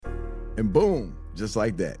And boom, just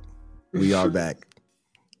like that, we are back.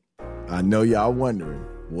 I know y'all wondering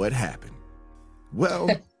what happened. Well,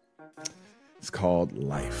 it's called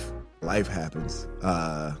life. Life happens.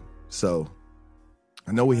 So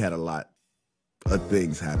I know we had a lot of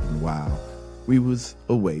things happen while we was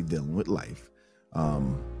away dealing with life.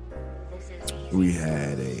 We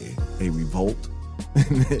had a revolt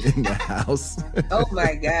in the house. Oh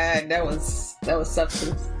my God, that was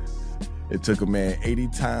substance. It took a man 80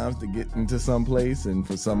 times to get into some place, and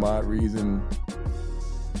for some odd reason,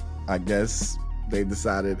 I guess they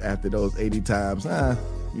decided after those 80 times,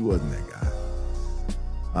 you wasn't that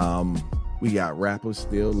guy. We got rappers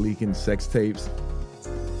still leaking sex tapes,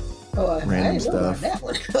 random stuff. That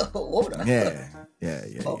one. Yeah.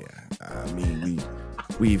 I mean,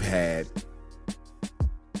 we've had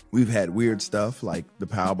weird stuff like the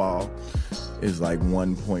Powerball is like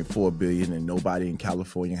 1.4 billion, and nobody in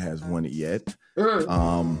California has won it yet.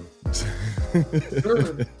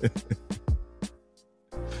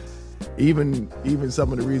 Even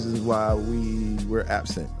some of the reasons why we were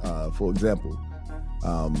absent. For example,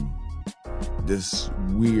 this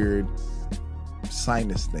weird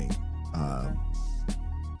sinus thing.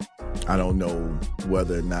 I don't know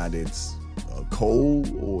whether or not it's a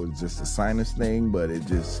cold or just a sinus thing, but it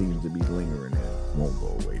just seems to be lingering and won't go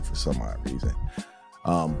away for some odd reason.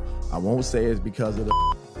 I won't say it's because of the,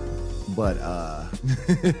 but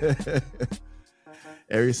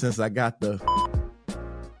ever since I got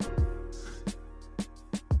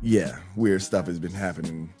weird stuff has been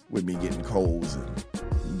happening with me getting colds and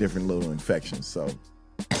different little infections. So,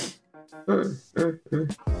 but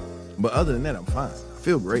other than that, I'm fine. I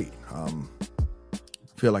feel great.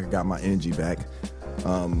 Feel like I got my energy back.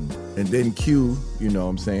 And then Q, you know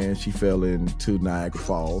what I'm saying, she fell into Niagara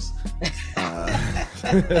Falls.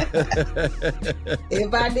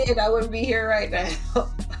 If I did, I wouldn't be here right now.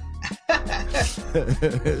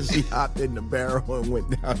 She hopped in the barrel and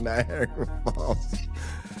went down Niagara Falls.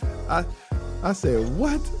 I said,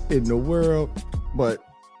 what in the world? But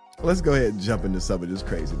let's go ahead and jump into some of this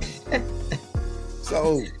craziness.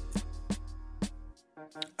 So,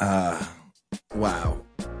 wow.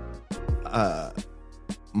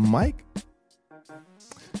 Mike?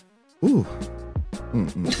 Ooh.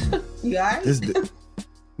 You all right?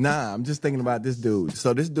 Nah, I'm just thinking about this dude.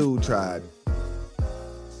 So this dude tried,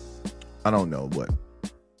 I don't know, what,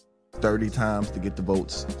 30 times to get the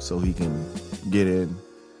votes so he can get in.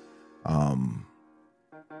 And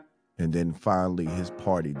then finally his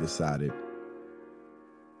party decided,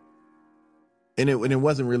 and it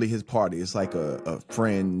wasn't really his party. It's like a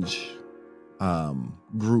fringe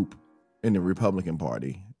group in the Republican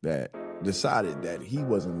Party that decided that he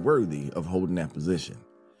wasn't worthy of holding that position.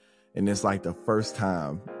 And it's like the first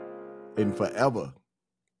time in forever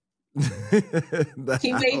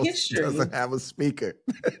he made history. Doesn't have a speaker.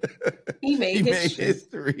 He made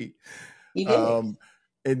history. He did.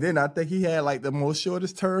 And then I think he had like the most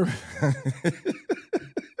shortest term.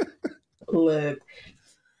 Look,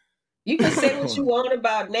 you can say what you want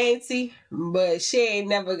about Nancy, but she ain't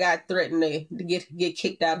never got threatened to get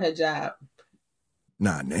kicked out her job.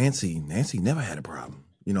 Nah, Nancy never had a problem.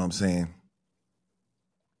 You know what I'm saying?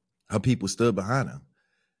 Her people stood behind her.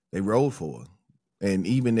 They rode for her. And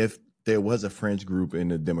even if there was a fringe group in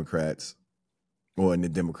the Democrats or in the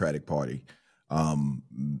Democratic Party,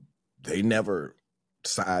 they never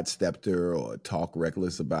sidestepped her or talked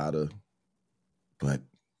reckless about her. But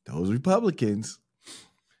those Republicans,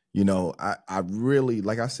 you know, I really,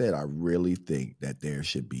 like I said, I really think that there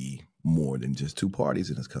should be more than just two parties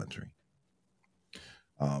in this country.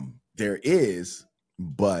 There is,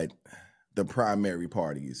 but the primary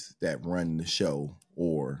parties that run the show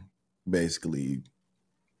or basically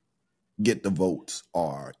get the votes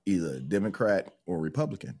are either Democrat or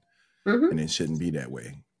Republican. And it shouldn't be that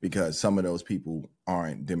way because some of those people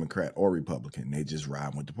aren't Democrat or Republican. They just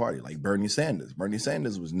ride with the party. Like Bernie Sanders. Bernie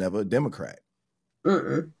Sanders was never a Democrat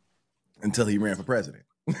until he ran for president.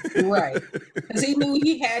 Right. Because he knew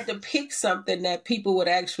he had to pick something that people would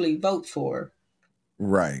actually vote for.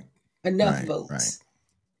 Right. Enough votes. Right.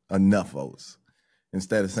 Enough votes.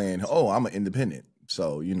 Instead of saying, oh, I'm an independent.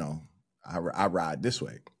 So, you know, I ride this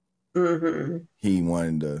way. He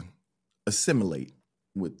wanted to assimilate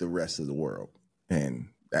with the rest of the world. And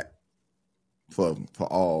that for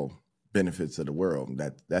all benefits of the world,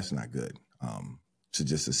 that's not good. To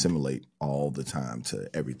just assimilate all the time to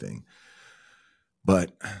everything.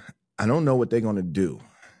 But I don't know what they're going to do.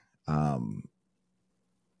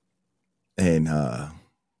 And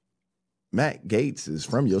Matt Gaetz is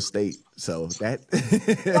from your state, so that.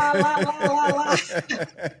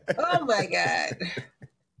 Oh my God!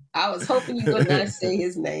 I was hoping you would not say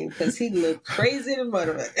his name because he looked crazy in front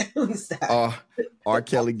of it. Stop. R.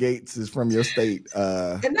 Kelly Gates is from your state.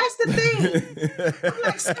 And that's the thing. I'm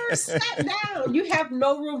like, sir, sit down. You have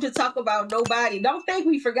no room to talk about nobody. Don't think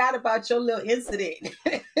we forgot about your little incident.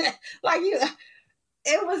 Like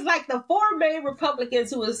it was like the four main Republicans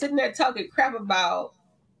who was sitting there talking crap about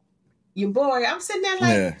your boy. I'm sitting there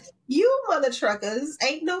like, you mother truckers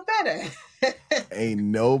ain't no better. Ain't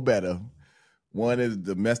no better. One is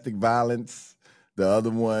domestic violence. The other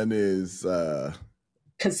one is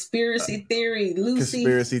conspiracy theory, Lucy.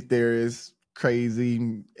 Conspiracy theorists,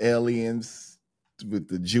 crazy aliens with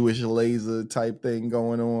the Jewish laser type thing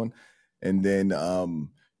going on. And then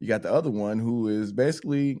you got the other one who is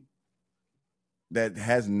basically that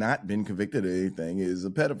has not been convicted of anything, is a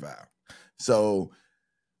pedophile. So,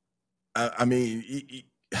 I mean,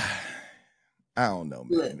 I don't know,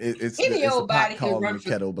 man. Any old body can run for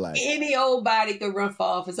kettle black. Any old body can run for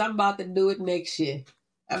office. I'm about to do it next year.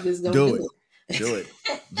 I'm just gonna do it. Do it.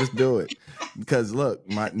 Just do it. Because look,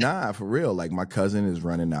 for real, like my cousin is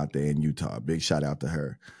running out there in Utah. Big shout out to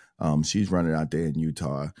her. She's running out there in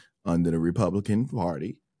Utah under the Republican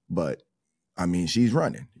Party, but I mean, she's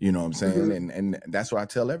running, you know what I'm saying? Mm-hmm. And that's what I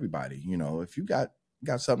tell everybody, you know, if you got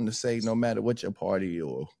something to say, no matter what your party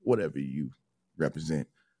or whatever you represent,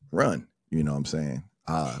 run, you know what I'm saying?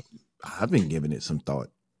 I've been giving it some thought.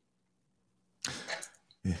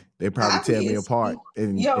 They probably tear me apart.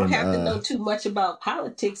 You don't have to know too much about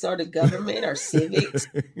politics or the government or civics.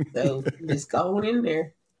 So just go in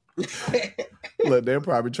there. Look, they'll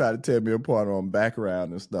probably try to tear me apart on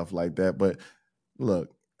background and stuff like that. But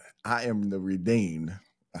look, I am the redeemed.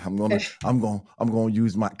 I'm gonna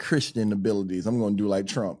use my Christian abilities. I'm gonna do like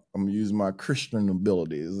Trump. I'm gonna use my Christian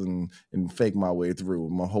abilities and fake my way through.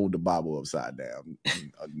 I'm gonna hold the Bible upside down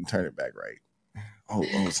and turn it back right. Oh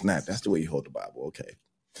snap! That's the way you hold the Bible. Okay.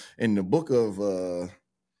 In the book of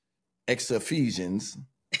Ephesians,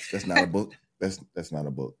 that's not a book. That's not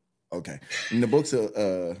a book. Okay. In the books of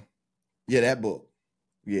that book.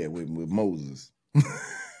 Yeah, with Moses.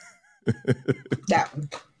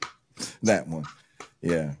 That one.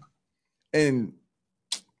 Yeah. And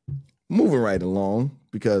moving right along,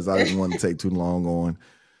 because I didn't want to take too long on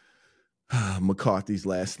McCarthy's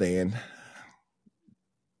last stand.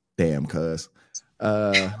 Damn, cuz.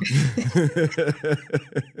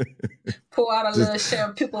 Pour out a little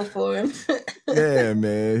shampoo for him. Yeah,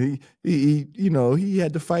 man. He he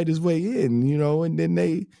had to fight his way in, and then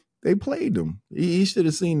they played him. He should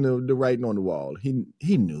have seen the writing on the wall. He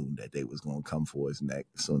knew that they was gonna come for his neck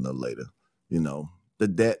sooner or later. The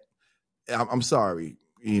debt. I'm sorry,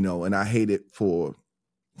 and I hate it for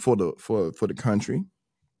the country,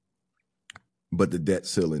 but the debt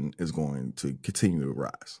ceiling is going to continue to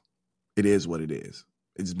rise. It is what it is.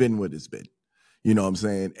 It's been what it's been. You know what I'm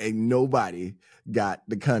saying? Ain't nobody got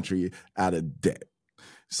the country out of debt.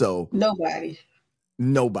 So Nobody.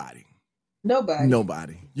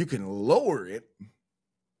 You can lower it,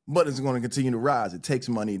 but it's going to continue to rise. It takes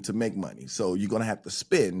money to make money. So you're going to have to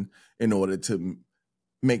spend in order to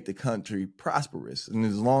make the country prosperous. And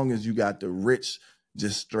as long as you got the rich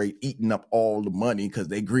just straight eating up all the money because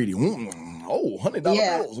they greedy. $100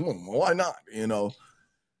 bills. Why not?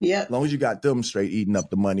 Yeah. As long as you got them straight eating up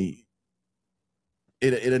the money,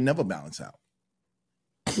 it'll never balance out.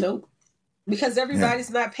 Nope. Because everybody's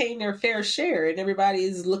not paying their fair share, and everybody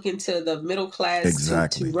is looking to the middle class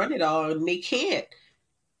to run it all, and they can't.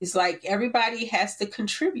 It's like everybody has to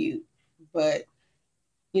contribute. But,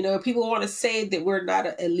 people want to say that we're not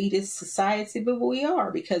an elitist society, but we are,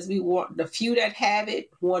 because we want the few that have it,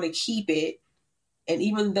 want to keep it. And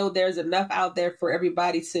even though there's enough out there for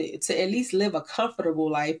everybody to at least live a comfortable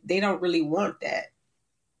life, they don't really want that.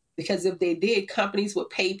 Because if they did, companies would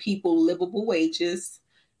pay people livable wages,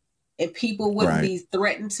 and people wouldn't be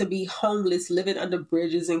threatened to be homeless, living under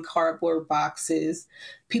bridges and cardboard boxes.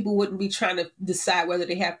 People wouldn't be trying to decide whether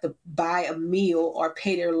they have to buy a meal or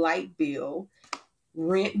pay their light bill.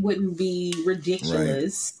 Rent wouldn't be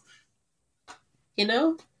ridiculous,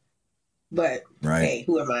 But hey,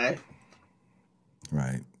 who am I?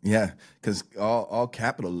 Right. Yeah. Because all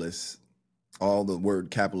capitalists, all the word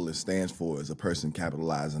capitalist stands for is a person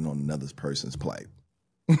capitalizing on another person's plight.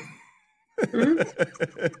 Mm-hmm.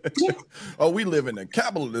 Oh, we live in a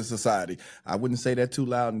capitalist society. I wouldn't say that too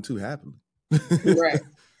loud and too happily. Right.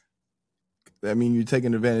 I mean, you're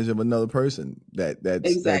taking advantage of another person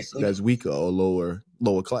that's weaker or lower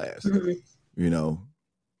class. Mm-hmm.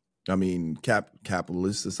 I mean, a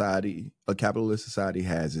capitalist society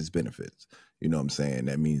has its benefits. You know what I'm saying?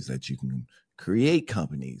 That means that you can create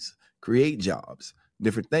companies, create jobs,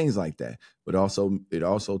 different things like that. But also, it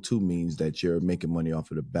also too means that you're making money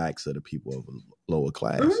off of the backs of the people of a lower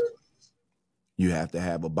class. Mm-hmm. You have to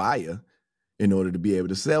have a buyer in order to be able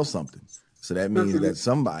to sell something. So that means that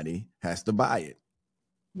somebody has to buy it.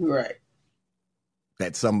 Right.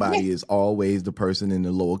 That somebody is always the person in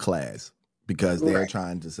the lower class, because they're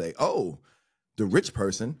trying to say, oh, the rich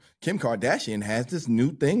person, Kim Kardashian, has this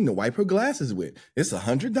new thing to wipe her glasses with. It's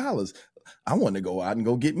 $100. I want to go out and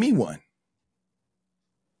go get me one.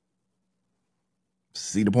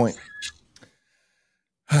 See the point?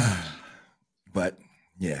 But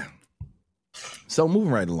yeah. So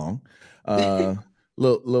moving right along,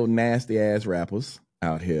 little nasty ass rappers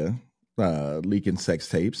out here leaking sex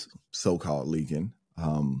tapes, so-called leaking,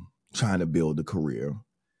 trying to build a career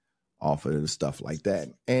off of the stuff like that.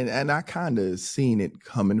 And I kind of seen it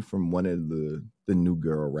coming from one of the new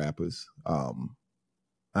girl rappers. I'm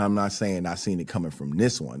not saying I seen it coming from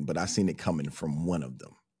this one, but I seen it coming from one of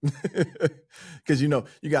them. Because, you know,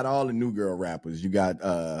 you got all the new girl rappers. You got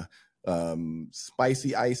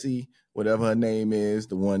Spicy Icy, whatever her name is,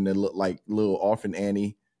 the one that looked like little Orphan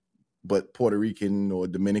Annie, but Puerto Rican or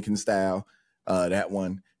Dominican style, that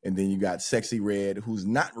one. And then you got Sexy Red, who's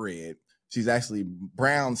not red. She's actually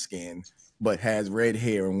brown skin, but has red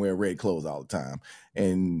hair and wear red clothes all the time.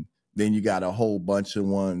 And then you got a whole bunch of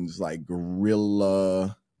ones like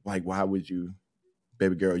Gorilla. Like, why would you,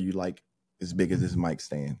 baby girl, you like as big as this mic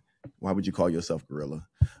stand? Why would you call yourself Gorilla?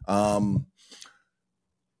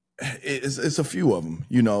 It's a few of them,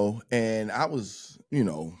 you know. And I was, you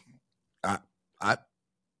know,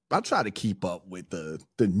 I try to keep up with the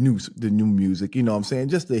new music, you know what I'm saying,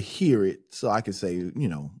 just to hear it, so I can say, you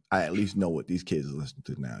know, I at least know what these kids are listening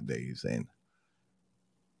to nowadays, and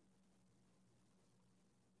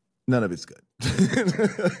none of it's good.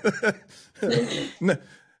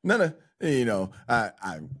 None of, you know, I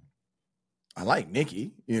like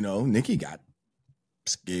Nicki, you know, Nicki got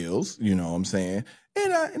skills, you know what I'm saying,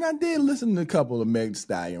 and I did listen to a couple of Meg Thee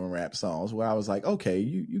Stallion rap songs where I was like, okay,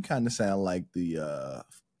 you kind of sound like the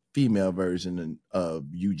female version of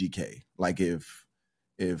UGK. Like if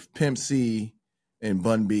Pimp C and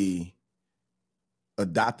Bun B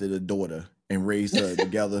adopted a daughter and raised her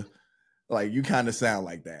together, like you kind of sound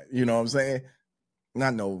like that. You know what I'm saying?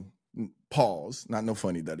 Not no pause, not no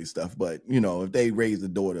funny duddy stuff, but you know, if they raised a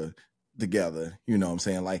daughter together, you know what I'm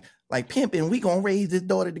saying? Like pimping, we gonna raise this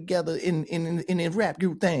daughter together in a rap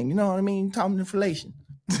group thing. You know what I mean? Talking inflation.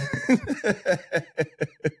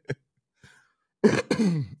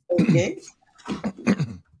 Okay.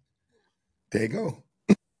 There you go.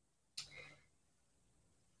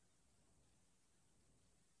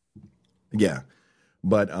 Yeah.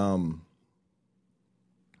 But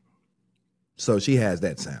so she has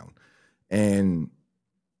that sound. And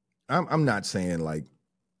I'm not saying like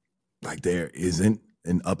there isn't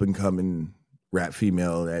an up and coming rap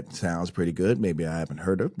female that sounds pretty good. Maybe I haven't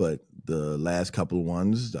heard her, but the last couple of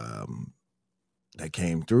ones that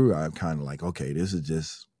came through, I'm kind of like, okay, this is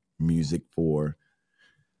just music for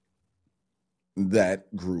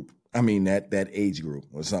that group. I mean, that age group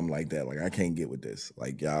or something like that. Like, I can't get with this.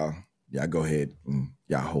 Like, y'all go ahead and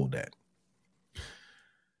y'all hold that.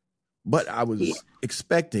 But I was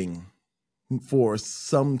expecting for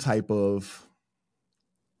some type of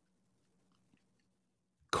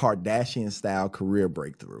Kardashian style career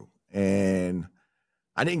breakthrough. And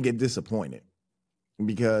I didn't get disappointed,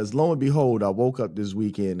 because lo and behold, I woke up this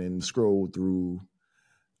weekend and scrolled through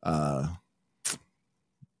on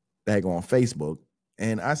Facebook,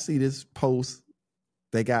 and I see this post.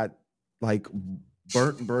 They got like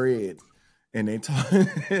burnt bread, and they talk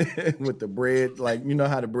with the bread, like, you know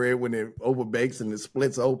how the bread when it overbakes and it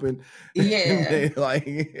splits open. Yeah.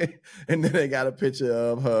 And then they got a picture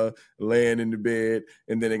of her laying in the bed,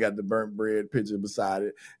 and then they got the burnt bread picture beside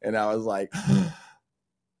it. And I was like,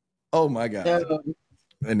 oh my God.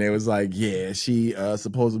 And they was like, yeah, she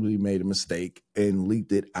supposedly made a mistake and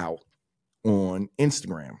leaked it out on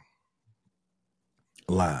Instagram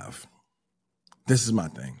Live. This is my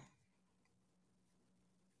thing.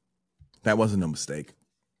 That wasn't a mistake.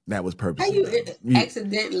 That was purposely. How you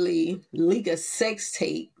accidentally leak a sex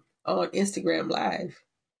tape on Instagram Live?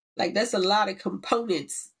 Like, that's a lot of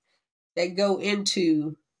components that go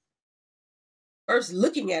into first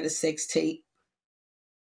looking at a sex tape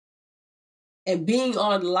and being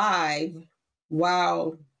on live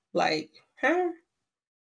while, like,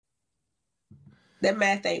 that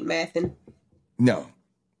math ain't mathing. No.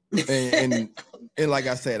 And like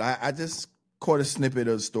I said, I just caught a snippet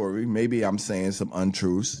of the story. Maybe I'm saying some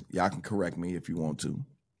untruths. Y'all can correct me if you want to.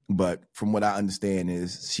 But from what I understand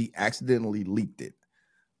is she accidentally leaked it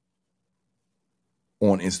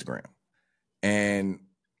on Instagram. And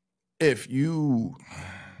if you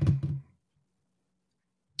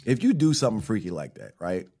do something freaky like that,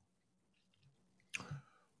 right?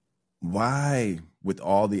 Why, with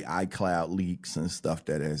all the iCloud leaks and stuff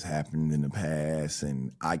that has happened in the past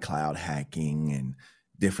and iCloud hacking and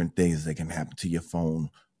different things that can happen to your phone,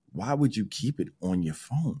 why would you keep it on your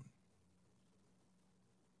phone?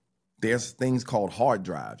 There's things called hard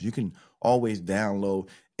drives. You can always download,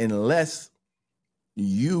 unless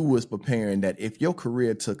you was preparing that if your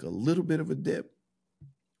career took a little bit of a dip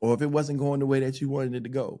or if it wasn't going the way that you wanted it to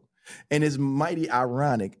go. And it's mighty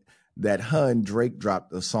ironic that her and Drake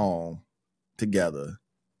dropped a song together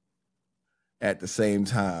at the same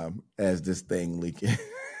time as this thing leaking.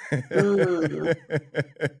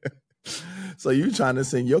 So you trying to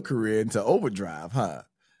send your career into overdrive, huh?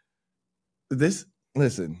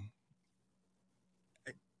 Listen,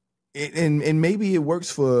 and maybe it works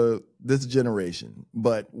for this generation,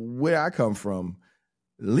 but where I come from,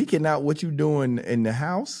 leaking out what you doing in the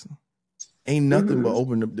house ain't nothing but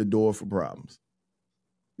open up the door for problems.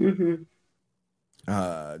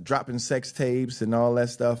 Dropping sex tapes and all that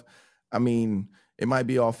stuff. I mean, it might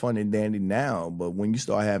be all fun and dandy now, but when you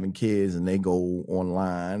start having kids and they go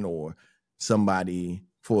online, or somebody,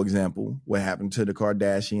 for example, what happened to the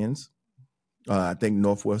Kardashians? I think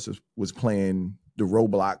Northwest was playing the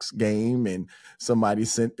Roblox game and somebody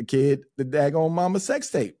sent the kid the daggone mama sex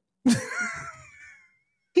tape.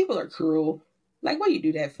 People are cruel. Like, what do you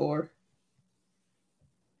do that for?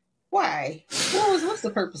 Why? What's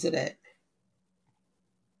the purpose of that?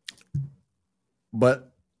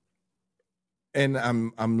 But, and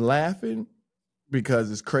I'm laughing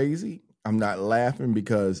because it's crazy. I'm not laughing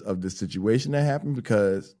because of the situation that happened,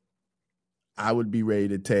 because I would be ready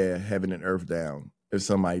to tear heaven and earth down if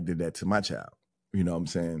somebody did that to my child. You know what I'm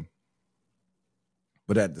saying?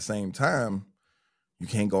 But at the same time, you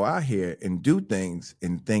can't go out here and do things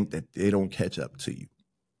and think that they don't catch up to you.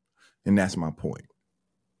 And that's my point.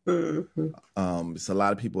 It's a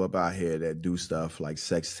lot of people up out here that do stuff like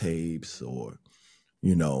sex tapes or,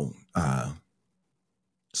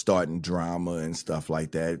 starting drama and stuff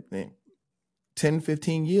like that. 10,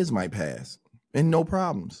 15 years might pass and no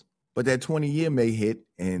problems. But that 20-year may hit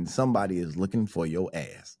and somebody is looking for your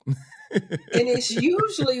ass. And it's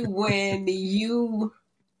usually when you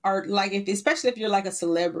are like, especially if you're like a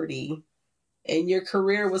celebrity and your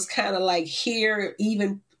career was kind of like here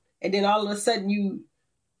even, and then all of a sudden you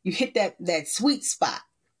hit that sweet spot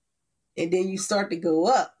and then you start to go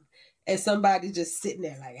up and somebody's just sitting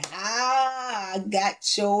there like, I got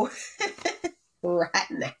your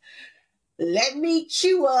right now. Let me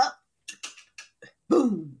cue up.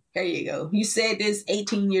 Boom. There you go. You said this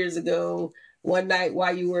 18 years ago, one night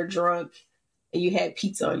while you were drunk and you had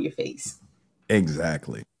pizza on your face.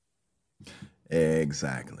 Exactly.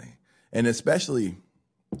 And especially,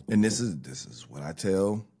 and this is what I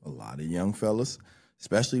tell a lot of young fellas,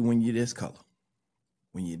 especially when you're this color.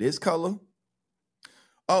 When you're this color,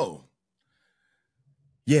 oh,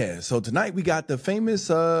 yeah. So tonight we got the famous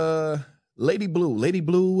Lady Blue. Lady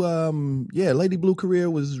Blue career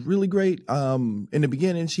was really great. In the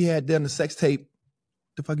beginning, she had done the sex tape.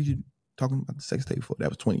 The fuck are you talking about the sex tape for? That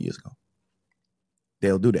was 20 years ago.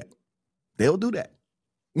 They'll do that.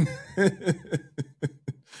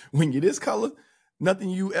 When you're this color, nothing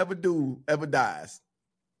you ever do ever dies.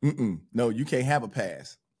 No, you can't have a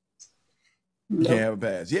pass. You can't have a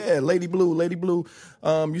pass. Yeah, Lady Blue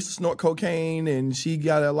used to snort cocaine and she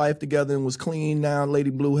got her life together and was clean. Now Lady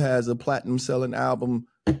Blue has a platinum selling album.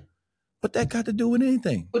 What that got to do with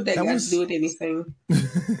anything? What that got to do with anything?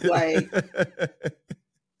 Like,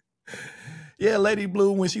 yeah, Lady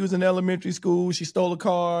Blue, when she was in elementary school, she stole a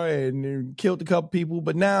car and killed a couple people.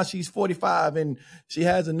 But now she's 45 and she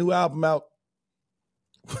has a new album out.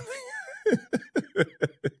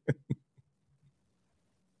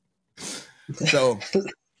 So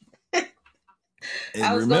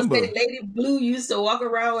I was going to say Lady Blue used to walk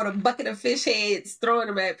around with a bucket of fish heads throwing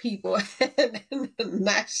them at people. And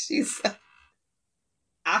now she's an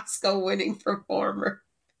Oscar-winning performer.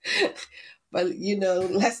 But,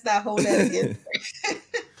 let's not hold that against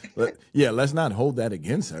her. Let's not hold that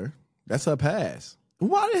against her. That's her past.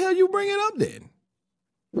 Why the hell you bring it up then?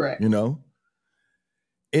 Right.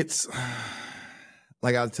 It's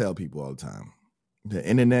like I tell people all the time, the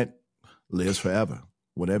internet lives forever.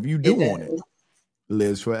 Whatever you do on it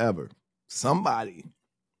lives forever. Somebody,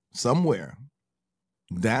 somewhere,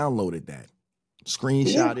 downloaded that,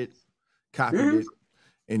 screenshot it, copied it,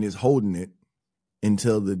 and is holding it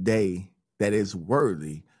until the day that is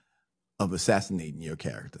worthy of assassinating your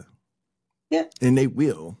character. Yeah. And they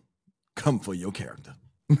will come for your character.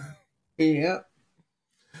 Yeah.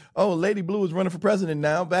 Oh, Lady Blue is running for president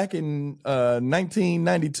now. Back in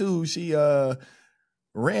 1992, she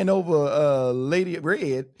ran over Lady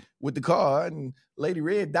Red with the car, and Lady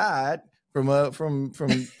Red died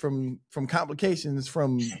from complications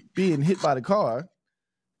from being hit by the car.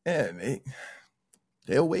 And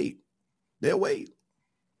they'll wait.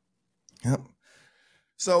 Yep.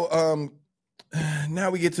 So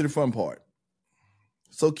now we get to the fun part.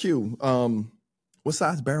 So Q, what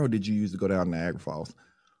size barrel did you use to go down Niagara Falls?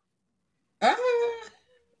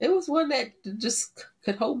 It was one that just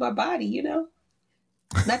could hold my body, you know.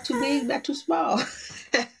 Not too big, not too small.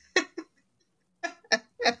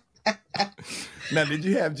 Now, did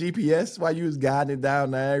you have GPS while you was guiding it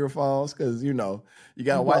down Niagara Falls? Because, you know, you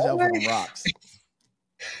got to watch out for the rocks.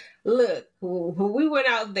 Look, when we went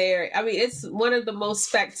out there, I mean, it's one of the most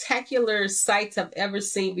spectacular sights I've ever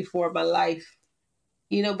seen before in my life.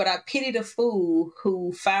 You know, but I pity the fool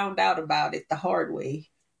who found out about it the hard way,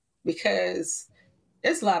 because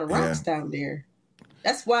there's a lot of rocks down there.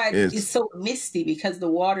 That's why it's so misty, because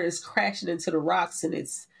the water is crashing into the rocks and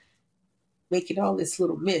it's making all this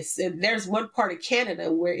little mist. And there's one part of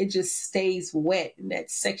Canada where it just stays wet in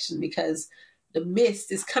that section, because the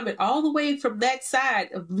mist is coming all the way from that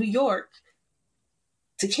side of New York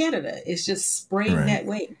to Canada. It's just spraying that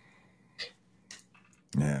way.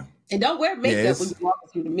 Yeah. And don't wear makeup when you're walking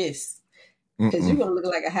through the mist, because you're going to look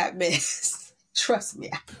like a hot mess. Trust me,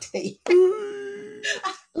 I can tell you.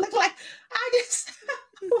 I look like, I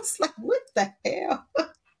was like, what the hell?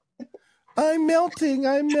 I'm melting.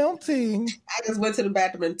 I just went to the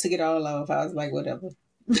bathroom and took it all off. I was like, whatever.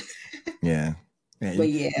 Yeah. But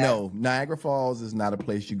yeah. No, Niagara Falls is not a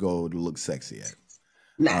place you go to look sexy at.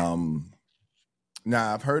 Nah.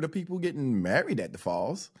 Now, I've heard of people getting married at the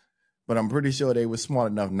falls, but I'm pretty sure they were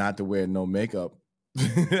smart enough not to wear no makeup.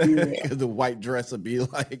 Because the white dress would be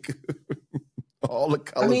like all the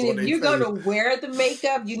colors. I mean, if you're going to wear the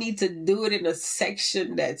makeup, you need to do it in a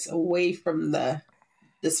section that's away from the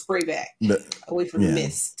spray back, away from the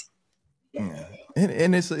mist. Yeah.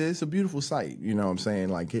 And it's a beautiful sight. You know what I'm saying?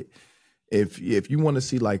 Like, if you want to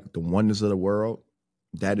see like the wonders of the world,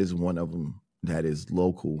 that is one of them that is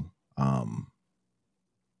local, and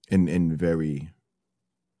very,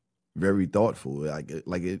 very thoughtful. Like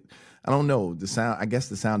it, I don't know, the sound, I guess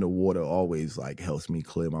the sound of water always like helps me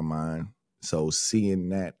clear my mind. So seeing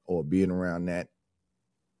that or being around that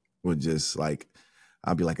would just like,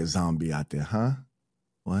 I'll be like a zombie out there, huh?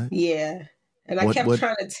 What? Yeah. And I kept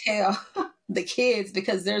trying to tell the kids,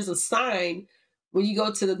 because there's a sign when you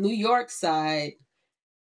go to the New York side,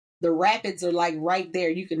 the rapids are like right there.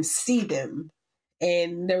 You can see them.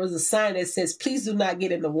 And there was a sign that says, please do not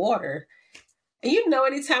get in the water. And you know,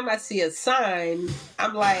 anytime I see a sign,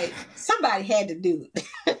 I'm like, somebody had to do it.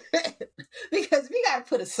 Because we got to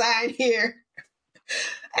put a sign here.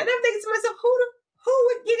 And I'm thinking to myself, who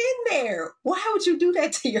would get in there? Why would you do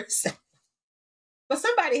that to yourself? But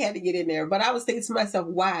somebody had to get in there. But I was thinking to myself,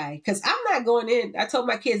 why? Because I'm not going in. I told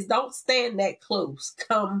my kids, don't stand that close.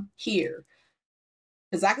 Come here.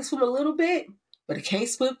 Because I can swim a little bit, but I can't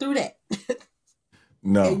swim through that.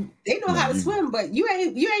 No. And they know how to swim, but you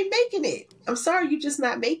ain't making it. I'm sorry, you're just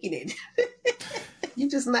not making it. You're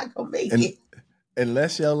just not gonna make it.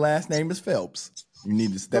 Unless your last name is Phelps, you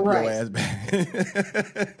need to step your ass back.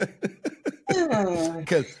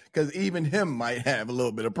 Because even him might have a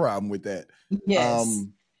little bit of problem with that. Yes.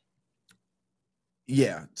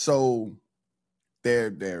 Yeah. So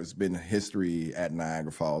there's been a history at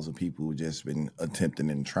Niagara Falls of people who just been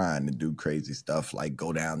attempting and trying to do crazy stuff, like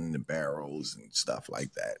go down in the barrels and stuff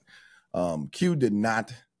like that. Q did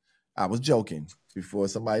not. I was joking before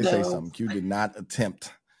somebody say something. Q did not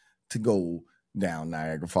attempt to go down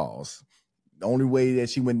Niagara Falls. The only way that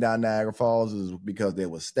she went down Niagara Falls is because there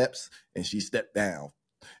were steps and she stepped down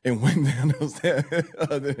and went down those steps.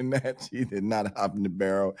 Other than that, she did not hop in the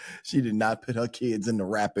barrel. She did not put her kids in the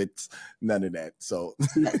rapids. None of that. So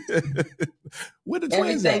where the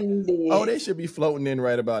twins at? Oh, they should be floating in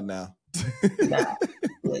right about now. Nah.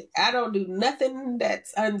 Look, I don't do nothing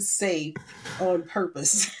that's unsafe on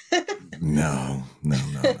purpose. No. No.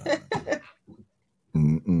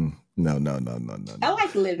 I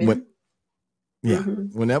like living.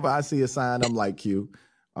 Whenever I see a sign, I'm like you.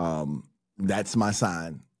 That's my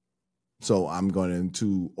sign. So I'm going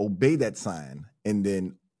to obey that sign and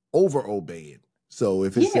then over obey it. So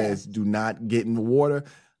if it says do not get in the water,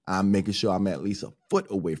 I'm making sure I'm at least a foot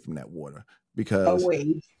away from that water, because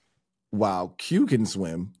while Q can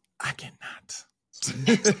swim, I cannot.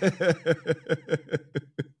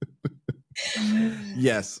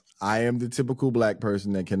 Yes, I am the typical Black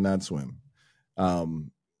person that cannot swim. I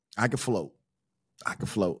can float. I can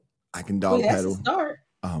dog pedal. That's a start.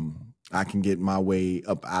 I can get my way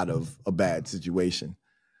up out of a bad situation.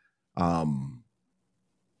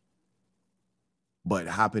 But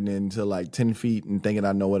hopping into like 10 feet and thinking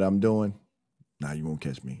I know what I'm doing, nah, you won't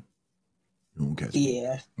catch me. You won't catch me.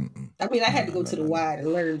 Yeah. I mean, I had to go to the Y to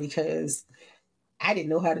learn because I didn't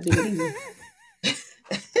know how to do it either.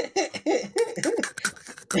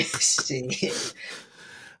 Shit.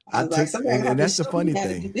 I took, and that's the funny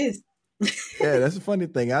thing. Yeah, that's the funny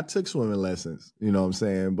thing. I took swimming lessons, you know what I'm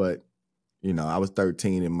saying? But, you know, I was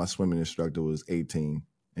 13 and my swimming instructor was 18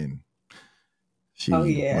 and she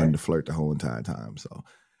wanted to flirt the whole entire time. So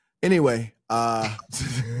anyway,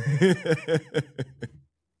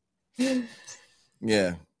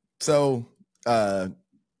 yeah. So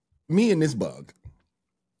me and this bug.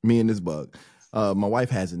 My wife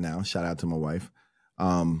has it now. Shout out to my wife.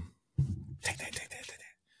 Take that.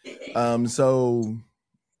 So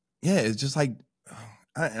yeah, it's just like,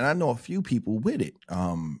 and I know a few people with it.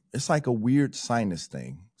 It's like a weird sinus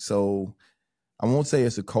thing. So I won't say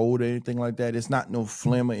it's a cold or anything like that. It's not no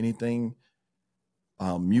phlegm or anything,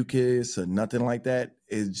 mucus or nothing like that.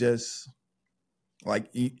 It's just like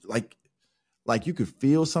you could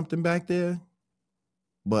feel something back there,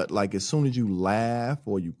 but like as soon as you laugh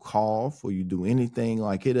or you cough or you do anything,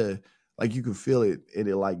 like like you can feel it,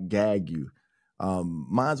 it'll like gag you.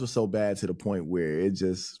 Mine was so bad to the point where it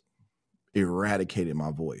just eradicated my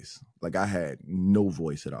voice. Like I had no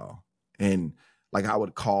voice at all. And like I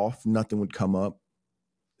would cough, nothing would come up.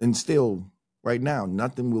 And still right now,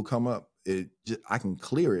 nothing will come up. I can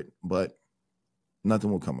clear it, but nothing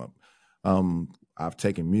will come up. I've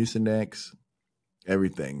taken Mucinex,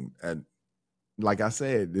 everything. And like I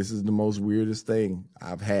said, this is the most weirdest thing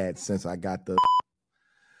I've had since I got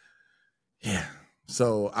yeah.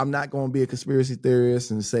 So I'm not going to be a conspiracy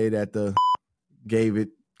theorist and say that gave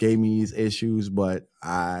me these issues, but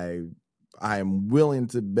I am willing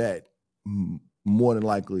to bet more than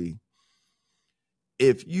likely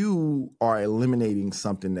if you are eliminating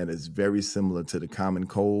something that is very similar to the common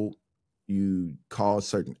cold, you cause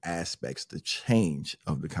certain aspects to change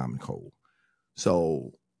of the common cold.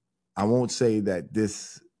 So I won't say that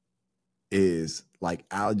this is like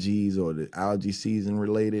allergies or the allergy season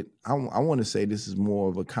related. I want to say this is more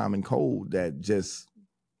of a common cold that just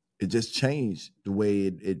changed the way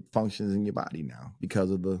it functions in your body now because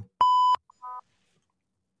of the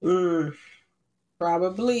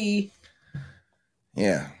probably.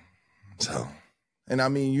 Yeah. So, and I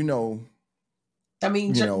mean, it's the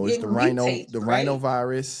mutates,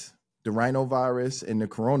 rhinovirus, and the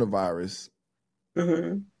coronavirus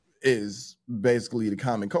is basically the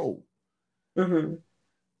common cold.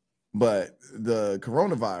 But the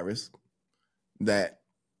coronavirus that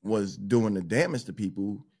was doing the damage to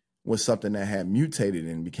people was something that had mutated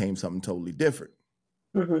and became something totally different.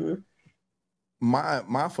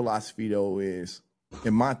 My philosophy though is,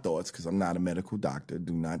 in my thoughts, because I'm not a medical doctor,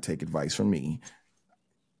 do not take advice from me.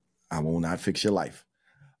 I will not fix your life.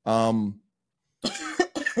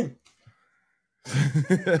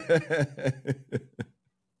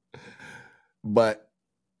 But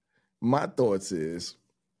my thoughts is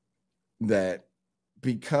that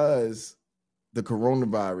because the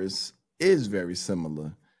coronavirus is very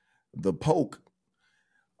similar, the poke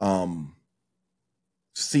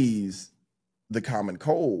sees the common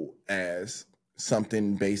cold as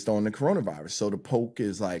something based on the coronavirus. So the poke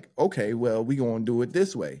is like, okay, well, we're going to do it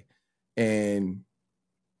this way. And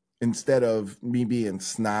instead of me being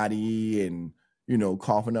snotty and,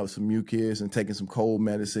 coughing up some mucus and taking some cold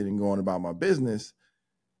medicine and going about my business,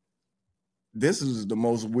 this is the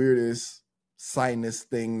most weirdest sinus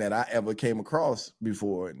thing that I ever came across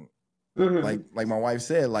before. And like my wife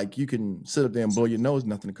said, like you can sit up there and blow your nose,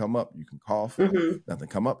 nothing to come up. You can cough, nothing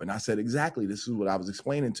come up. And I said, exactly, this is what I was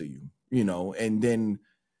explaining to you, and then,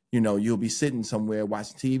 you'll be sitting somewhere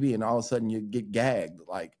watching TV and all of a sudden you get gagged,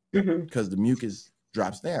 like, because the mucus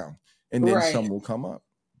drops down and then some will come up.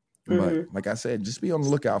 But like I said, just be on the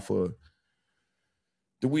lookout for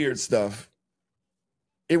the weird stuff.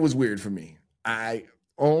 It was weird for me. I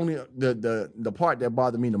only, the part that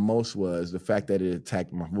bothered me the most was the fact that it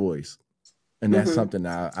attacked my voice. And that's something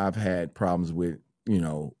I've had problems with,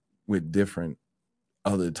 with different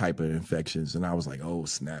other type of infections. And I was like, oh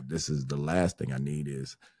snap, this is the last thing I need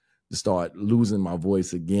is to start losing my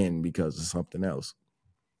voice again because of something else.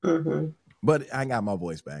 But I got my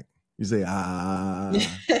voice back. You say, ah.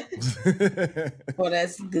 Well,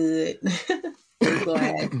 that's good. I'm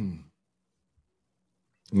glad.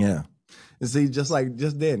 Yeah. And see, just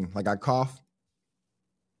then, like I cough,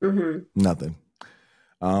 nothing.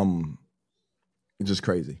 It's just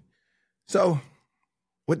crazy. So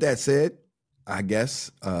with that said, I guess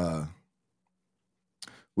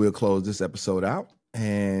we'll close this episode out.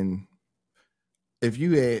 And if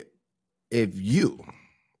you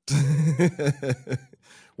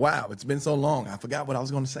wow, it's been so long. I forgot what I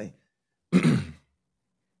was going to say.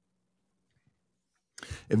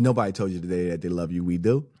 If nobody told you today that they love you, we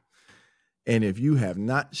do. And if you have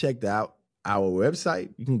not checked out our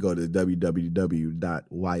website, you can go to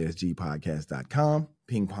www.ysgpodcast.com.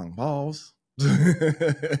 Ping pong balls.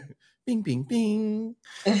 Bing, bing, bing.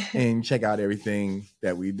 And check out everything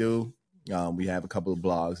that we do. We have a couple of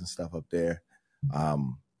blogs and stuff up there.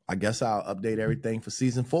 I guess I'll update everything for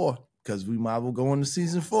season 4 because we might as well go into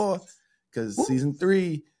season 4 because season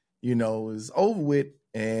 3, is over with.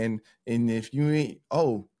 And if you ain't,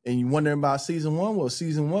 and you're wondering about season 1, well,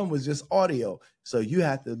 season 1 was just audio. So you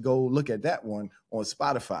have to go look at that one on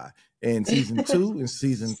Spotify. And season 2 and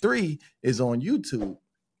season 3 is on YouTube.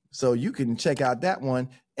 So you can check out that one.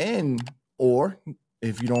 Or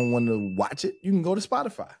if you don't want to watch it, you can go to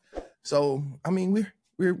Spotify. So, I mean,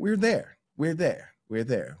 we're there. We're there.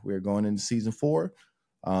 We're going into season 4.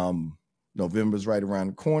 November's right around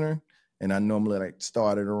the corner. And I normally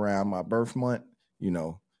start it around my birth month.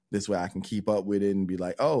 This way I can keep up with it and be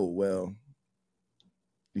like, oh, well,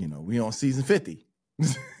 we on season 50.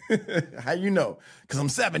 How you know? Because I'm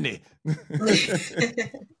 70.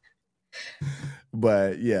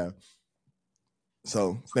 But yeah.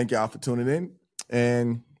 So thank y'all for tuning in.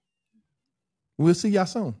 And we'll see y'all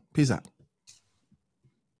soon. Peace out.